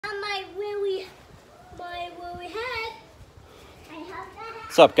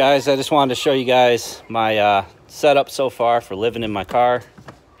What's up, guys? I just wanted to show you guys my setup so far for living in my car,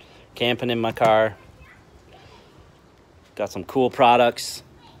 camping in my car. Got some cool products,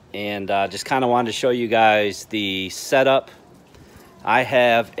 and just kind of wanted to show you guys the setup. I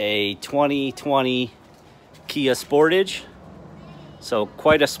have a 2020 Kia Sportage, so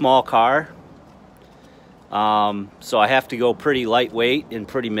quite a small car. So I have to go pretty lightweight and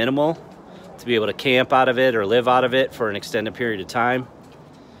pretty minimal to be able to camp out of it or live out of it for an extended period of time.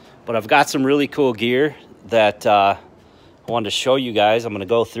 But I've got some really cool gear that I wanted to show you guys. I'm going to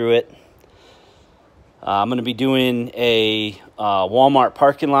go through it. I'm going to be doing a Walmart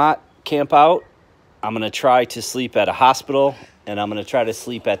parking lot camp out. I'm going to try to sleep at a hospital, and I'm going to try to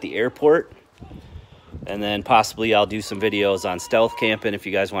sleep at the airport. And then possibly I'll do some videos on stealth camping if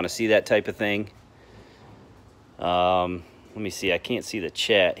you guys want to see that type of thing. Let me see. I can't see the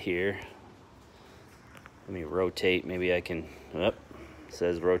chat here. Let me rotate. Maybe I can... Oh.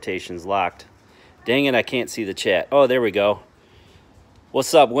 Says rotation's locked. Dang it, I can't see the chat. Oh, there we go.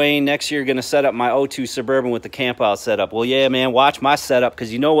 What's up, Wayne? Next year, gonna set up my 02 Suburban with the camp out setup. Well, yeah, man, watch my setup,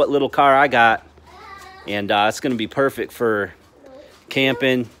 because you know what little car I got. And it's gonna be perfect for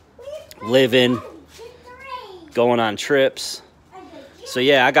camping, living, going on trips. So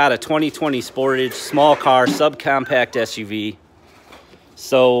yeah, I got a 2020 Sportage, small car, subcompact SUV.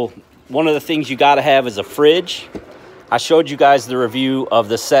 So one of the things you gotta have is a fridge. I showed you guys the review of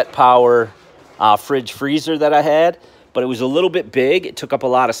the Set Power fridge freezer that I had, but it was a little bit big. It took up a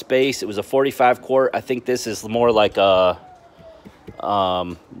lot of space. It was a 45 quart. I think this is more like a,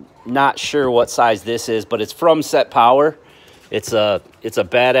 not sure what size this is, but it's from Set Power. It's a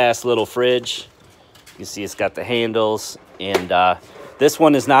badass little fridge. You can see it's got the handles, and this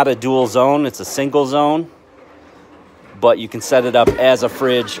one is not a dual zone. It's a single zone, but you can set it up as a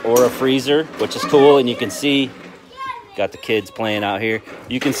fridge or a freezer, which is cool. And you can see, got the kids playing out here.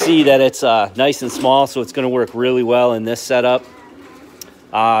 You can see that it's nice and small, so it's going to work really well in this setup.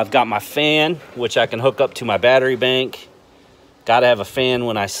 I've got my fan, which I can hook up to my battery bank. Got to have a fan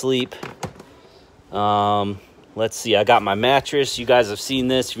when I sleep. Let's see. I got my mattress. You guys have seen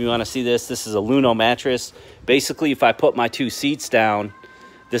this. If you want to see this, this is a Luno mattress. Basically, if I put my two seats down,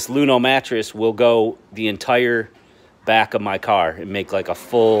 this Luno mattress will go the entire back of my car and make like a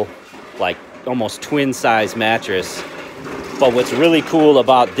full, like almost twin size mattress. But what's really cool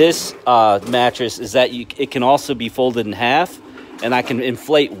about this mattress is that it can also be folded in half, and I can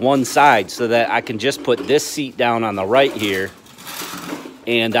inflate one side so that I can just put this seat down on the right here,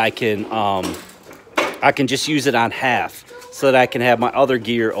 and I can just use it on half so that I can have my other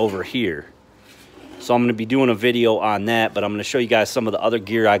gear over here. So I'm going to be doing a video on that, but I'm going to show you guys some of the other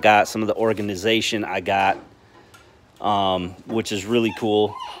gear I got, some of the organization I got, which is really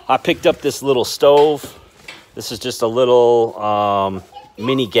cool. I picked up this little stove. This is just a little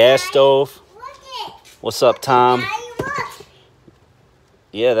mini gas stove. What's up, Tom?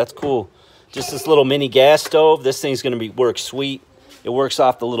 Yeah, that's cool. Just this little mini gas stove. This thing's going to work sweet. It works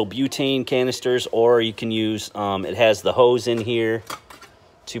off the little butane canisters, or you can use, it has the hose in here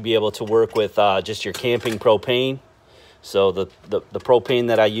to be able to work with just your camping propane. So the propane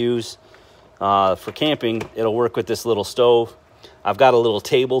that I use for camping, it'll work with this little stove. I've got a little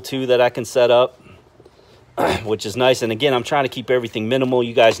table too that I can set up, which is nice. And again, I'm trying to keep everything minimal.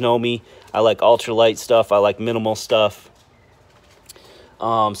 You guys know me. I like ultralight stuff. I like minimal stuff.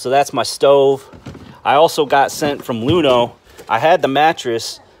 So that's my stove. I also got sent from Luno. I had the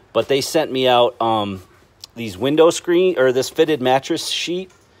mattress, but they sent me out these window screen, or this fitted mattress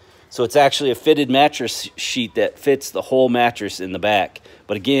sheet. So it's actually a fitted mattress sheet that fits the whole mattress in the back.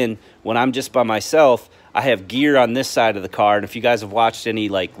 But again, when I'm just by myself, I have gear on this side of the car. And if you guys have watched any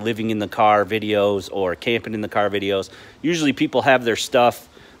like living in the car videos or camping in the car videos, usually people have their stuff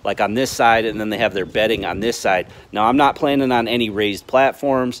like on this side, and then they have their bedding on this side. Now, I'm not planning on any raised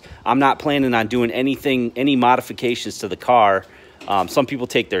platforms. I'm not planning on doing anything, any modifications to the car. Some people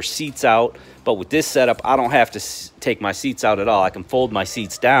take their seats out, but with this setup, I don't have to take my seats out at all. I can fold my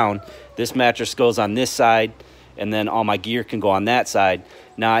seats down. This mattress goes on this side, and then all my gear can go on that side.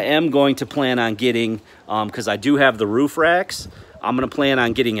 Now, I am going to plan on getting, because I do have the roof racks, I'm going to plan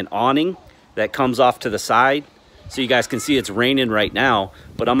on getting an awning that comes off to the side. So you guys can see it's raining right now,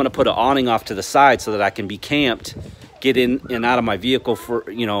 but I'm going to put an awning off to the side so that I can be camped, get in and out of my vehicle,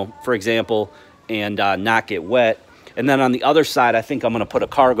 for example, and not get wet. And then on the other side, I think I'm going to put a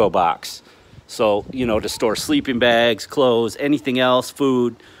cargo box. So, to store sleeping bags, clothes, anything else,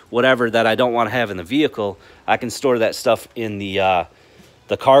 food, whatever that I don't want to have in the vehicle, I can store that stuff in the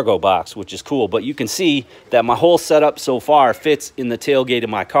the cargo box, which is cool. But you can see that my whole setup so far fits in the tailgate of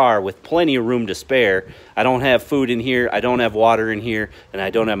my car with plenty of room to spare. I don't have food in here, I don't have water in here, and I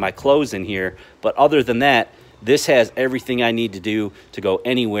don't have my clothes in here. But other than that, this has everything I need to do to go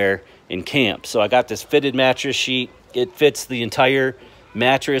anywhere in camp. So I got this fitted mattress sheet. It fits the entire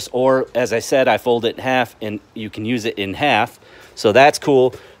mattress, or as I said, I fold it in half and you can use it in half. So that's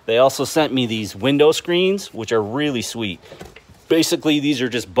cool. They also sent me these window screens, which are really sweet. Basically, these are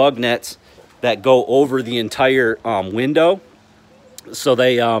just bug nets that go over the entire window. So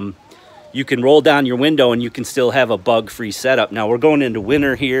they you can roll down your window and you can still have a bug-free setup. Now we're going into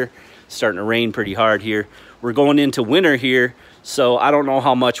winter here. It's starting to rain pretty hard here. We're going into winter here, so I don't know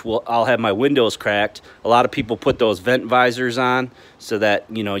how much I'll have my windows cracked. A lot of people put those vent visors on so that,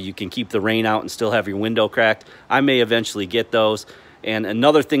 you know, you can keep the rain out and still have your window cracked. I may eventually get those. And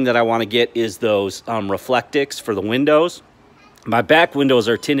another thing that I want to get is those Reflectix for the windows. My back windows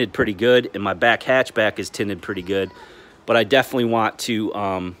are tinted pretty good, and my back hatchback is tinted pretty good. But I definitely want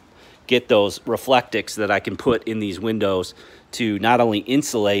to get those Reflectix that I can put in these windows to not only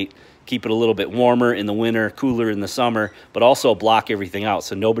insulate, keep it a little bit warmer in the winter, cooler in the summer, but also block everything out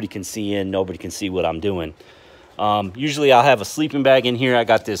so nobody can see in, nobody can see what I'm doing. Usually I'll have a sleeping bag in here. I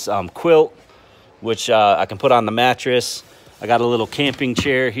got this quilt, which I can put on the mattress. I got a little camping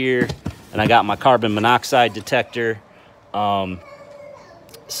chair here, and I got my carbon monoxide detector.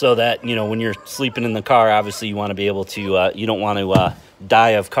 So that, you know, when you're sleeping in the car, obviously you want to be able to, you don't want to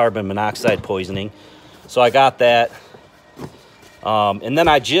die of carbon monoxide poisoning. So I got that. And then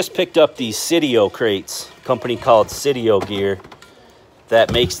I just picked up these Sidio Crates, a company called Sidio Gear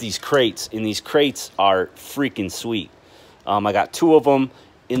that makes these crates, and these crates are freaking sweet. I got 2 of them.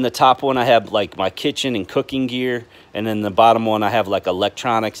 In the top one I have like my kitchen and cooking gear, and then the bottom one I have like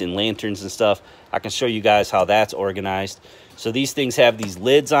electronics and lanterns and stuff. I can show you guys how that's organized. So these things have these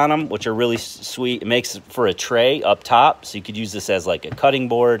lids on them, which are really sweet. It makes it for a tray up top, so you could use this as like a cutting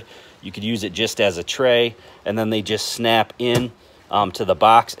board. You could use it just as a tray, and then they just snap in to the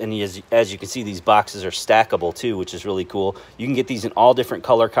box. And as you can see, these boxes are stackable too, which is really cool. You can get these in all different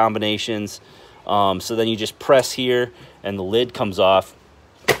color combinations. So then you just press here and the lid comes off.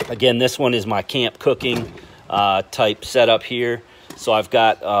 Again, this one is my camp cooking type setup here. So I've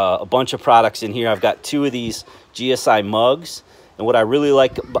got a bunch of products in here. I've got 2 of these GSI mugs. And what I really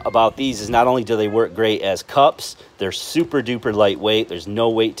like about these is not only do they work great as cups, they're super duper lightweight. There's no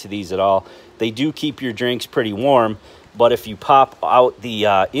weight to these at all. They do keep your drinks pretty warm, but if you pop out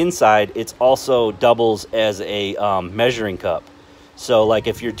the inside, it also doubles as a measuring cup. So like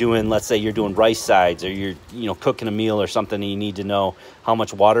if you're doing, let's say you're doing rice sides, or you're, you know, cooking a meal or something and you need to know how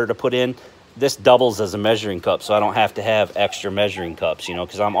much water to put in, this doubles as a measuring cup, so I don't have to have extra measuring cups, you know,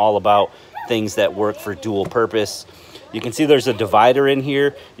 because I'm all about things that work for dual purpose. You can see there's a divider in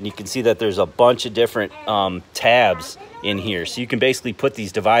here, and you can see that there's a bunch of different tabs in here. So you can basically put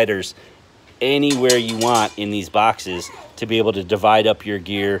these dividers anywhere you want in these boxes to be able to divide up your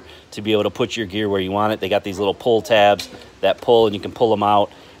gear, to be able to put your gear where you want it. They got these little pull tabs that pull, and you can pull them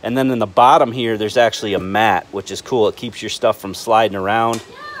out. And then in the bottom here, there's actually a mat, which is cool. It keeps your stuff from sliding around.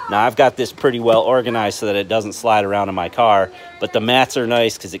 Now, I've got this pretty well organized so that it doesn't slide around in my car, but the mats are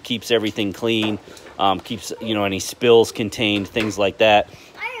nice because it keeps everything clean, keeps, you know, any spills contained, things like that.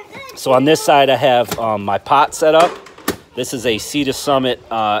 So on this side, I have my pot set up. This is a Sea to Summit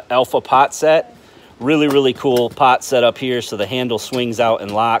Alpha pot set. Really, really cool pot setup here, so the handle swings out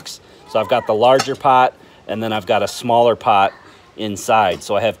and locks. So I've got the larger pot, and then I've got a smaller pot inside.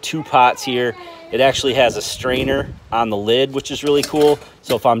 So I have 2 pots here. It actually has a strainer on the lid, which is really cool.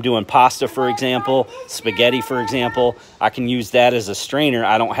 So if I'm doing pasta, for example, spaghetti, for example, I can use that as a strainer.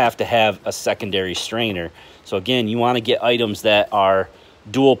 I don't have to have a secondary strainer. So again, you want to get items that are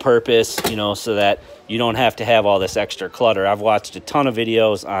dual purpose, you know, so that you don't have to have all this extra clutter. I've watched a ton of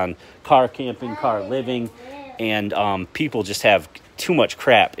videos on car camping, car living, and people just have too much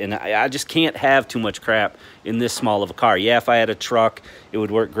crap, and I just can't have too much crap in this small of a car. Yeah, if I had a truck, it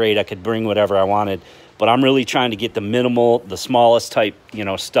would work great. I could bring whatever I wanted, but I'm really trying to get the minimal, the smallest type, you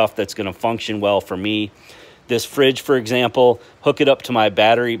know, stuff that's going to function well for me. This fridge, for example, hook it up to my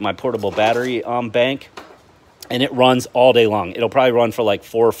battery, my portable battery bank, and it runs all day long. It'll probably run for like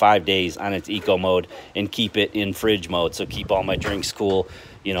 4 or 5 days on its eco mode and keep it in fridge mode. So keep all my drinks cool,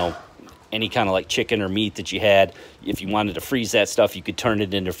 you know, any kind of like chicken or meat that you had. If you wanted to freeze that stuff, you could turn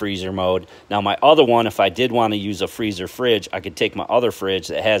it into freezer mode. Now my other one, if I did want to use a freezer fridge, I could take my other fridge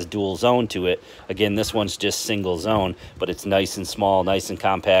that has dual zone to it. Again, this one's just single zone, but it's nice and small, nice and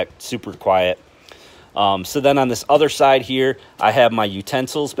compact, super quiet. So then on this other side here, I have my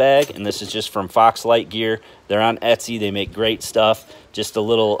utensils bag, and this is just from Fox Light Gear. They're on Etsy. They make great stuff. Just a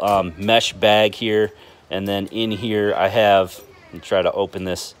little mesh bag here. And then in here I have, let me try to open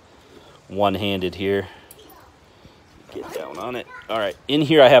this one-handed here. Get down on it. All right, in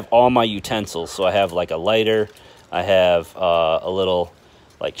here I have all my utensils. So I have like a lighter. I have a little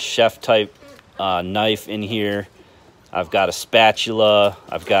like chef-type knife in here. I've got a spatula.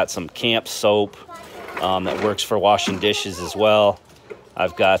 I've got some camp soap. That works for washing dishes as well.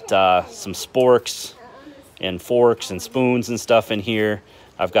 I've got some sporks and forks and spoons and stuff in here.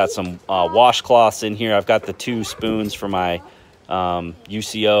 I've got some washcloths in here. I've got the 2 spoons for my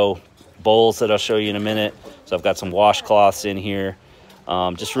UCO bowls that I'll show you in a minute. So I've got some washcloths in here.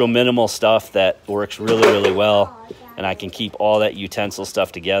 Just real minimal stuff that works really, really well. And I can keep all that utensil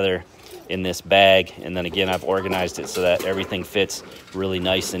stuff together in this bag. And then again, I've organized it so that everything fits really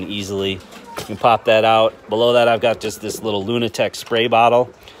nice and easily. You can pop that out. Below that, I've got just this little Lunatech spray bottle.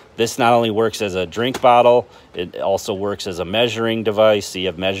 This not only works as a drink bottle, it also works as a measuring device, so you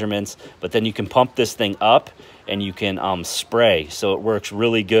have measurements. But then you can pump this thing up and you can spray. So it works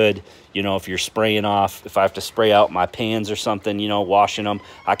really good, you know, if you're spraying off. If I have to spray out my pans or something, you know, washing them,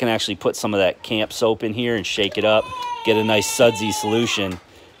 I can actually put some of that camp soap in here and shake it up, get a nice sudsy solution,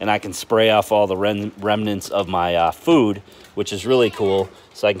 and I can spray off all the remnants of my food, which is really cool.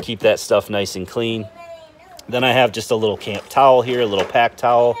 So I can keep that stuff nice and clean. Then I have just a little camp towel here, a little pack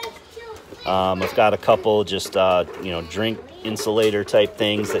towel. I've got a couple just, you know, drink insulator type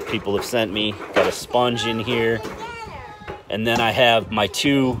things that people have sent me. Got a sponge in here. And then I have my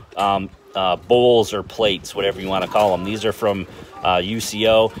 2 bowls or plates, whatever you want to call them. These are from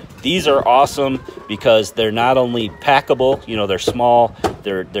UCO. These are awesome because they're not only packable, you know, they're small,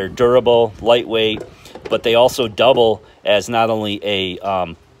 they're durable, lightweight, but they also double as not only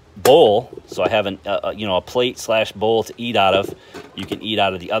a bowl, so I have you know, a plate / bowl to eat out of. You can eat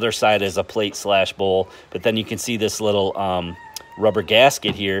out of the other side as a plate / bowl, but then you can see this little rubber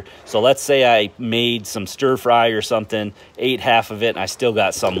gasket here. So let's say I made some stir fry or something, ate half of it, and I still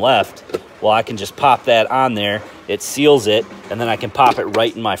got some left. Well, I can just pop that on there. It seals it, and then I can pop it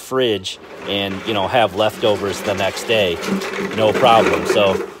right in my fridge and, you know, have leftovers the next day. No problem.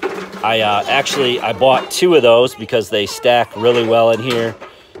 So I bought 2 of those because they stack really well in here.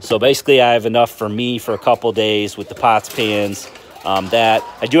 So basically I have enough for me for a couple days with the pots, pans. That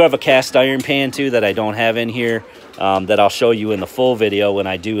I do have a cast iron pan too that I don't have in here, that I'll show you in the full video when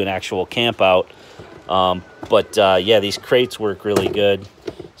I do an actual camp out. Yeah, these crates work really good.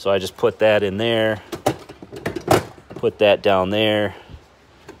 So I just put that in there, put that down there,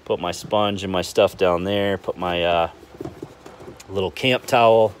 put my sponge and my stuff down there, put my little camp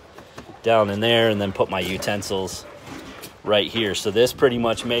towel down in there, and then put my utensils right here. So this pretty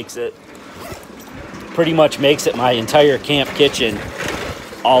much makes it my entire camp kitchen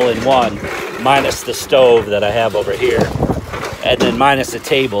all in one, minus the stove that I have over here, and then minus a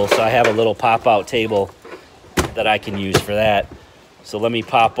table. So I have a little pop-out table that I can use for that. So let me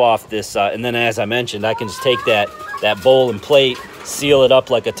pop off this, and then as I mentioned, I can just take that bowl and plate, seal it up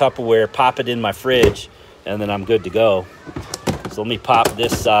like a Tupperware, pop it in my fridge, and then I'm good to go. So let me pop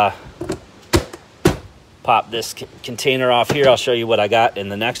this container off here. I'll show you what I got in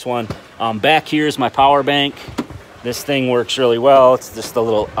the next one. Back here is my power bank. This thing works really well. It's just a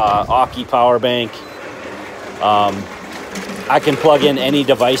little Aki power bank. I can plug in any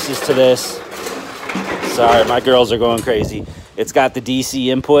devices to this. Sorry, my girls are going crazy. It's got the DC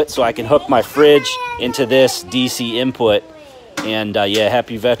input, so I can hook my fridge into this DC input. And yeah,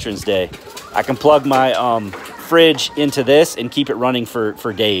 happy Veterans Day. I can plug my fridge into this and keep it running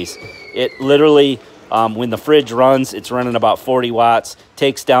for days. It literally, when the fridge runs, it's running about 40 watts,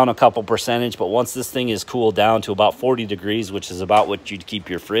 takes down a couple percentage, but once this thing is cooled down to about 40 degrees, which is about what you'd keep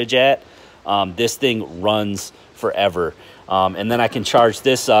your fridge at, this thing runs forever. And then I can charge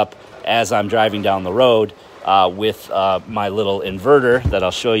this up as I'm driving down the road with my little inverter that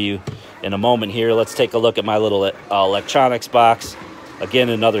I'll show you in a moment here. Let's take a look at my little electronics box. Again,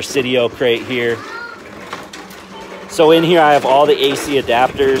 another Sidio crate here. So in here I have all the AC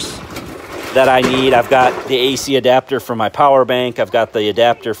adapters that I need. I've got the AC adapter for my power bank. I've got the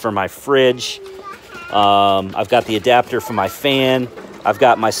adapter for my fridge. I've got the adapter for my fan. I've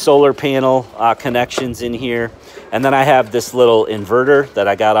got my solar panel connections in here. And then I have this little inverter that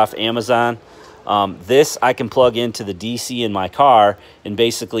I got off Amazon. This I can plug into the DC in my car and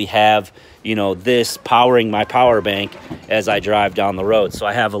basically have, you know, this powering my power bank as I drive down the road. So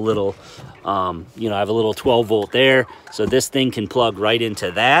I have a little, you know, I have a little 12 volt there. So this thing can plug right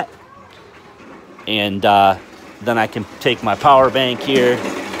into that. And then I can take my power bank here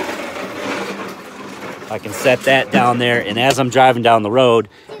I can set that down there, and as I'm driving down the road,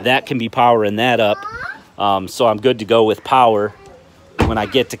 that can be powering that up. So I'm good to go with power when I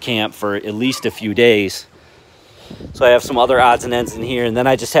get to camp for at least a few days. So I have some other odds and ends in here, and then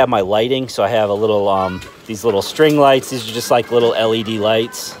I just have my lighting. So I have a little these little string lights. These are just like little LED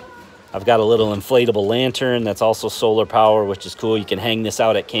lights. I've got a little inflatable lantern that's also solar power, which is cool. You can hang this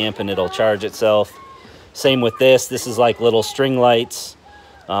out at camp and it'll charge itself. Same with this. This is like little string lights.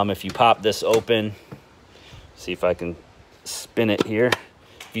 If you pop this open, see if I can spin it here.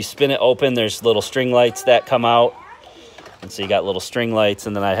 If you spin it open, there's little string lights that come out. And so you got little string lights,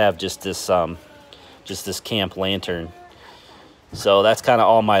 and then I have just this camp lantern. So that's kind of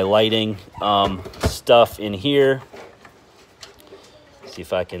all my lighting stuff in here. See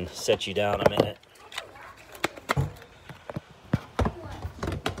if I can set you down a minute.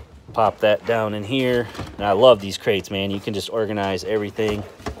 Pop that down in here. And I love these crates, man. You can just organize everything.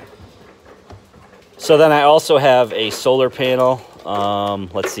 So then I also have a solar panel.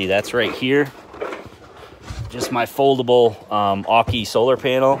 Let's see, that's right here. Just my foldable Aukey solar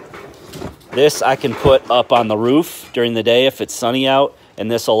panel. This I can put up on the roof during the day if it's sunny out, and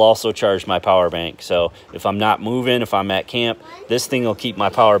this will also charge my power bank. So if I'm not moving, if I'm at camp, this thing will keep my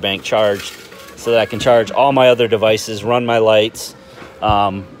power bank charged so that I can charge all my other devices, run my lights,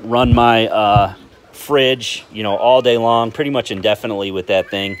 run my fridge, you know, all day long, pretty much indefinitely with that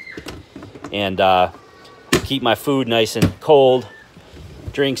thing, and keep my food nice and cold,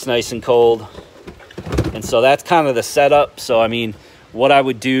 drinks nice and cold. And so that's kind of the setup. So I mean, what I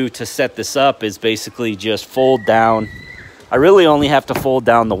would do to set this up is basically just fold down. I really only have to fold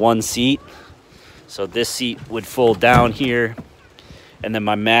down the one seat. So this seat would fold down here, and then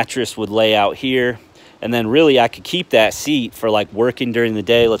my mattress would lay out here. And then really I could keep that seat for like working during the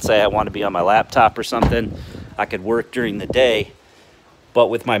day. Let's say I want to be on my laptop or something. I could work during the day. But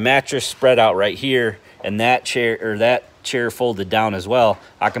with my mattress spread out right here, and that chair folded down as well,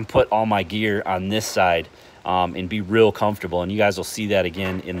 I can put all my gear on this side and be real comfortable. And you guys will see that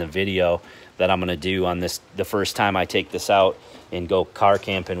again in the video that I'm gonna do on this, the first time I take this out and go car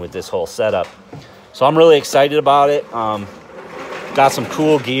camping with this whole setup. So I'm really excited about it. Got some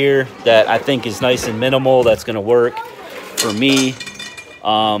cool gear that I think is nice and minimal that's gonna work for me.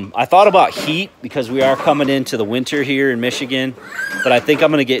 I thought about heat because we are coming into the winter here in Michigan, but I think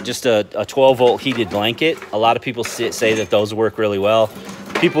I'm gonna get just a 12-volt heated blanket. A lot of people say that those work really well.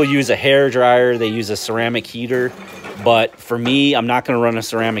 People use a hair dryer, they use a ceramic heater, but for me, I'm not gonna run a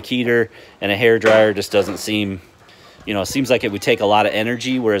ceramic heater, and a hair dryer just doesn't seem, you know, it seems like it would take a lot of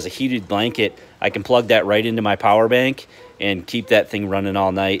energy, whereas a heated blanket, I can plug that right into my power bank and keep that thing running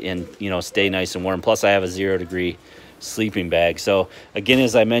all night and, you know, stay nice and warm. Plus I have a 0-degree sleeping bag. So again,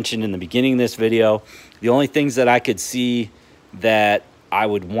 as I mentioned in the beginning of this video, the only things that I could see that I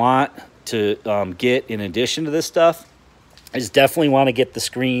would want to get in addition to this stuff is definitely want to get the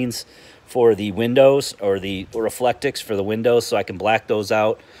screens for the windows, or the reflectics for the windows, so I can black those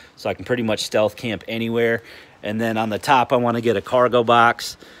out, so I can pretty much stealth camp anywhere. And then on the top, I want to get a cargo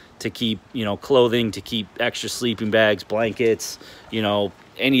box to keep, you know, clothing, to keep extra sleeping bags, blankets, you know,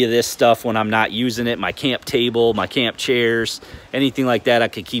 any of this stuff when I'm not using it, my camp table, my camp chairs, anything like that I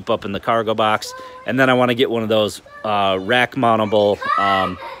could keep up in the cargo box. And then I want to get one of those rack mountable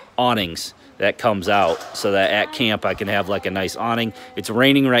awnings that comes out, so that at camp I can have like a nice awning. It's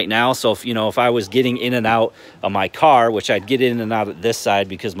raining right now, so if, you know, if I was getting in and out of my car, which I'd get in and out of this side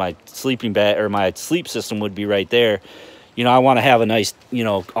because my sleeping bag or my sleep system would be right there, you know, I want to have a nice, you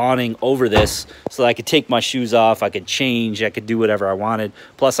know, awning over this so that I could take my shoes off, I could change, I could do whatever I wanted.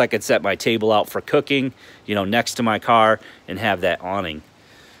 Plus I could set my table out for cooking, you know, next to my car, and have that awning.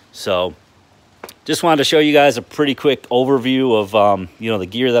 So just wanted to show you guys a pretty quick overview of, you know, the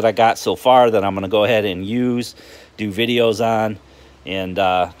gear that I got so far that I'm going to go ahead and use, do videos on, and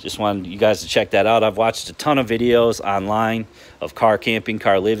just wanted you guys to check that out. I've watched a ton of videos online of car camping,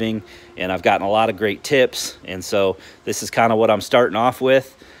 car living, and I've gotten a lot of great tips. And so this is kind of what I'm starting off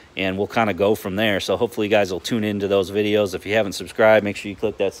with, and we'll kind of go from there. So hopefully you guys will tune into those videos. If you haven't subscribed, make sure you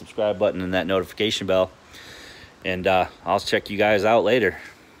click that subscribe button and that notification bell. And I'll check you guys out later.